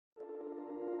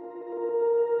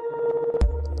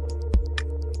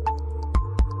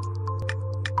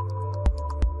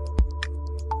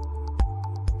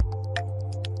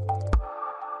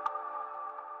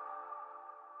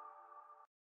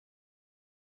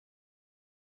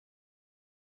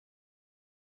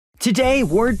Today,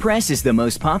 WordPress is the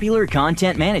most popular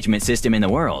content management system in the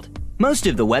world. Most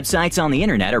of the websites on the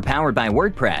internet are powered by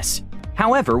WordPress.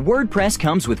 However, WordPress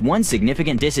comes with one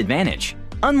significant disadvantage.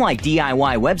 Unlike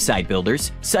DIY website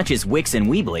builders, such as Wix and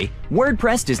Weebly,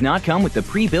 WordPress does not come with the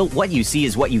pre-built "what you see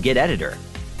is what you get" editor.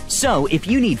 So, if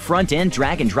you need front-end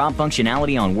drag-and-drop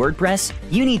functionality on WordPress,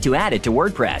 you need to add it to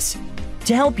WordPress.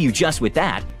 To help you just with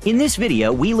that, in this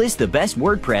video we list the best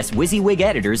WordPress WYSIWYG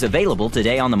editors available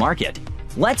today on the market.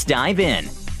 Let's dive in.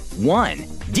 1.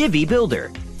 Divi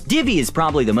Builder. Divi is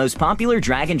probably the most popular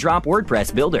drag-and-drop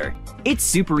WordPress builder. It's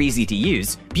super easy to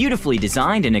use, beautifully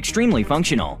designed, and extremely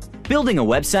functional. Building a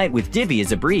website with Divi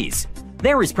is a breeze.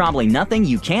 There is probably nothing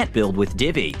you can't build with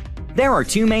Divi. There are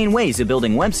two main ways of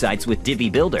building websites with Divi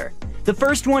Builder. The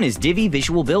first one is Divi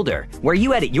Visual Builder, where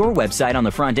you edit your website on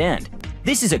the front end.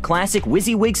 This is a classic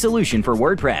WYSIWYG solution for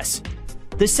WordPress.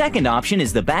 The second option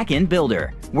is the Backend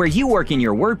Builder, where you work in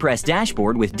your WordPress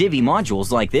dashboard with Divi modules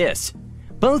like this.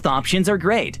 Both options are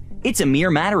great. It's a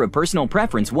mere matter of personal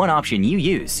preference what option you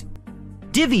use.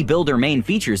 Divi Builder main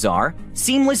features are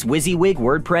seamless WYSIWYG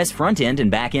WordPress front-end and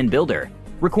back-end builder,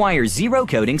 requires zero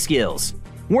coding skills,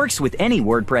 works with any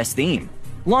WordPress theme,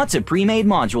 lots of pre-made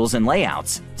modules and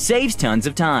layouts, saves tons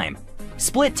of time,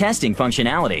 split testing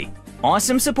functionality,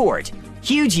 awesome support,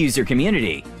 huge user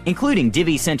community, including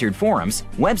Divi-centered forums,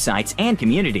 websites, and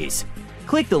communities.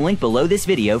 Click the link below this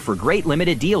video for great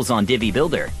limited deals on Divi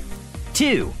Builder.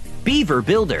 2. Beaver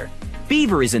Builder.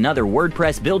 Beaver is another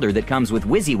WordPress builder that comes with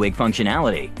WYSIWYG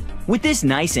functionality. With this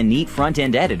nice and neat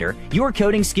front-end editor, your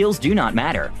coding skills do not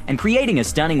matter, and creating a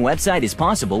stunning website is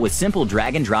possible with simple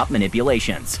drag-and-drop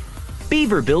manipulations.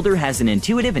 Beaver Builder has an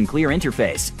intuitive and clear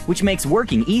interface, which makes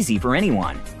working easy for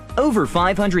anyone. Over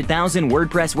 500,000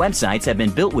 WordPress websites have been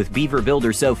built with Beaver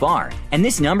Builder so far, and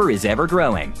this number is ever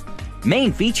growing.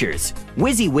 Main features: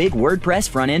 WYSIWYG WordPress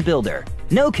Front-End Builder,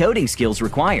 no coding skills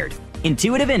required,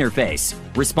 intuitive interface,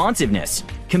 responsiveness,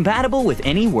 compatible with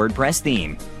any WordPress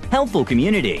theme, helpful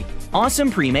community,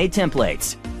 awesome pre-made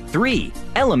templates. 3.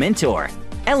 Elementor.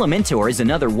 Elementor is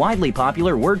another widely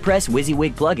popular WordPress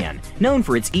WYSIWYG plugin, known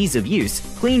for its ease of use,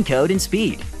 clean code, and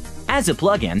speed. As a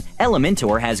plugin,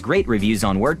 Elementor has great reviews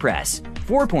on WordPress,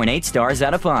 4.8 stars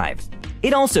out of 5.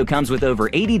 It also comes with over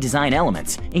 80 design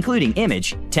elements, including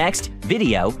image, text,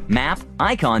 video, map,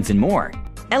 icons, and more.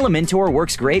 Elementor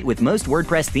works great with most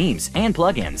WordPress themes and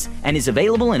plugins, and is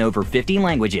available in over 15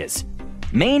 languages.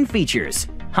 Main features: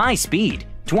 high speed,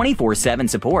 24/7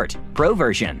 support, Pro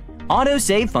version,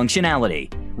 auto-save functionality,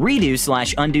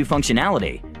 redo/undo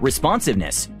functionality,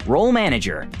 responsiveness, role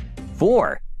manager.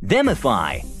 4.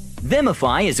 Themify.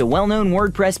 Themify is a well-known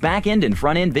WordPress backend and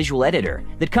front-end visual editor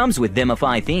that comes with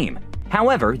Themify theme.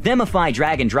 However, Themify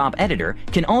drag-and-drop editor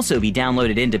can also be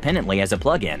downloaded independently as a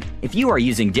plugin if you are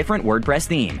using different WordPress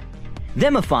theme.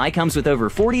 Themify comes with over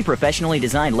 40 professionally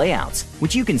designed layouts,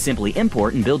 which you can simply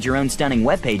import and build your own stunning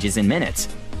web pages in minutes.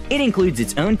 It includes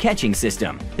its own catching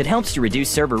system that helps to reduce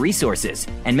server resources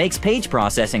and makes page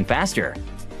processing faster.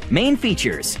 Main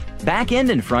features: back-end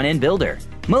and front-end builder,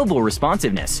 mobile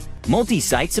responsiveness,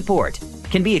 multi-site support,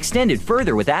 can be extended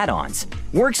further with add-ons,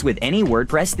 works with any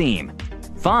WordPress theme.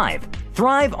 5.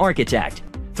 Thrive Architect.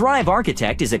 Thrive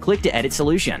Architect is a click-to-edit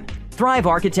solution. Thrive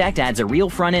Architect adds a real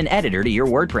front-end editor to your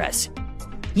WordPress.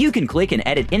 You can click and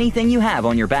edit anything you have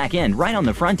on your back-end right on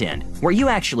the front end, where you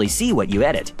actually see what you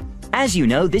edit. As you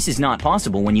know, this is not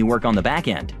possible when you work on the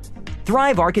back-end.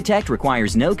 Thrive Architect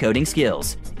requires no coding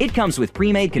skills. It comes with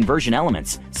pre-made conversion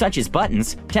elements, such as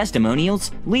buttons,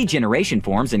 testimonials, lead generation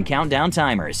forms, and countdown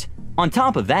timers. On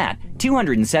top of that,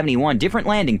 271 different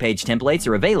landing page templates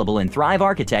are available in Thrive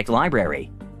Architect library.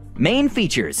 Main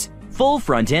features: full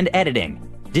front-end editing,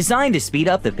 designed to speed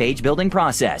up the page building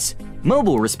process,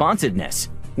 mobile responsiveness,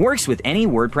 works with any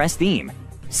WordPress theme.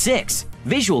 6.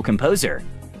 Visual Composer.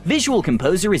 Visual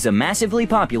Composer is a massively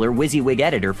popular WYSIWYG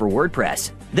editor for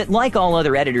WordPress that, like all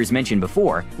other editors mentioned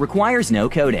before, requires no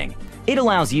coding. It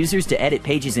allows users to edit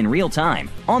pages in real time,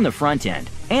 on the front end,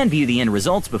 and view the end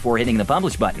results before hitting the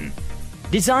Publish button.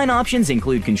 Design options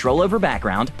include control over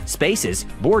background, spaces,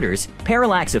 borders,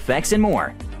 parallax effects, and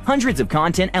more. Hundreds of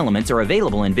content elements are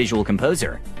available in Visual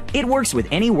Composer. It works with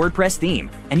any WordPress theme,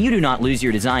 and you do not lose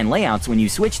your design layouts when you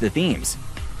switch the themes.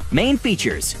 Main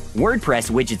features: WordPress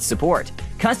widgets support,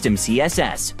 custom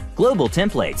CSS, global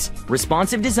templates,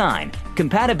 responsive design,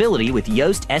 compatibility with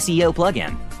Yoast SEO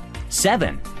plugin.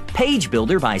 7. Page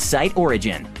Builder by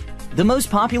SiteOrigin. The most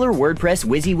popular WordPress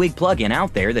WYSIWYG plugin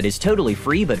out there that is totally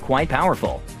free but quite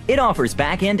powerful. It offers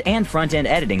back-end and front-end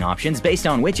editing options based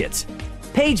on widgets.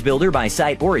 Page Builder by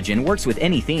SiteOrigin works with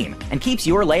any theme and keeps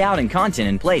your layout and content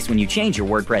in place when you change your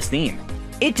WordPress theme.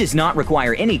 It does not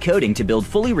require any coding to build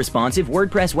fully responsive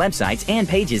WordPress websites and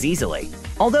pages easily.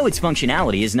 Although its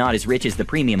functionality is not as rich as the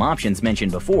premium options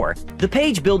mentioned before, the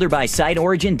Page Builder by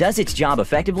SiteOrigin does its job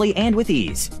effectively and with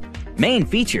ease. Main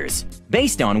features: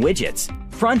 based on widgets,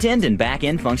 front-end and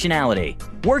back-end functionality,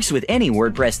 works with any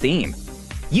WordPress theme,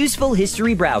 useful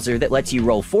history browser that lets you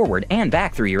roll forward and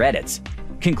back through your edits.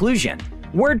 Conclusion: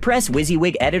 WordPress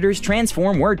WYSIWYG Editors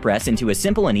transform WordPress into a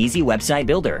simple and easy website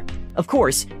builder. Of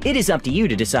course, it is up to you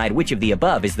to decide which of the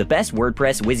above is the best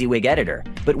WordPress WYSIWYG editor,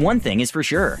 but one thing is for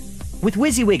sure. With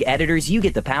WYSIWYG Editors, you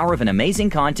get the power of an amazing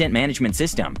content management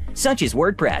system, such as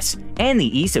WordPress, and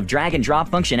the ease of drag-and-drop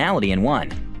functionality in one.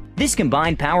 This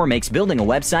combined power makes building a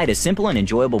website a simple and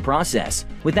enjoyable process,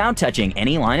 without touching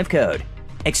any line of code.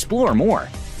 Explore more.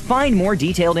 Find more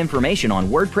detailed information on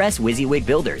WordPress WYSIWYG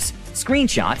Builders,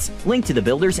 screenshots, link to the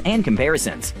builders and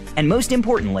comparisons, and most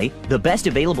importantly, the best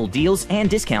available deals and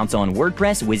discounts on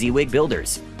WordPress WYSIWYG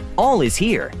Builders. All is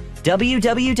here.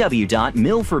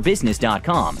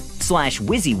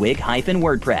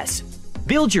 www.millforbusiness.com/WYSIWYG-WordPress.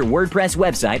 Build your WordPress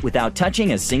website without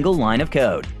touching a single line of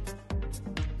code.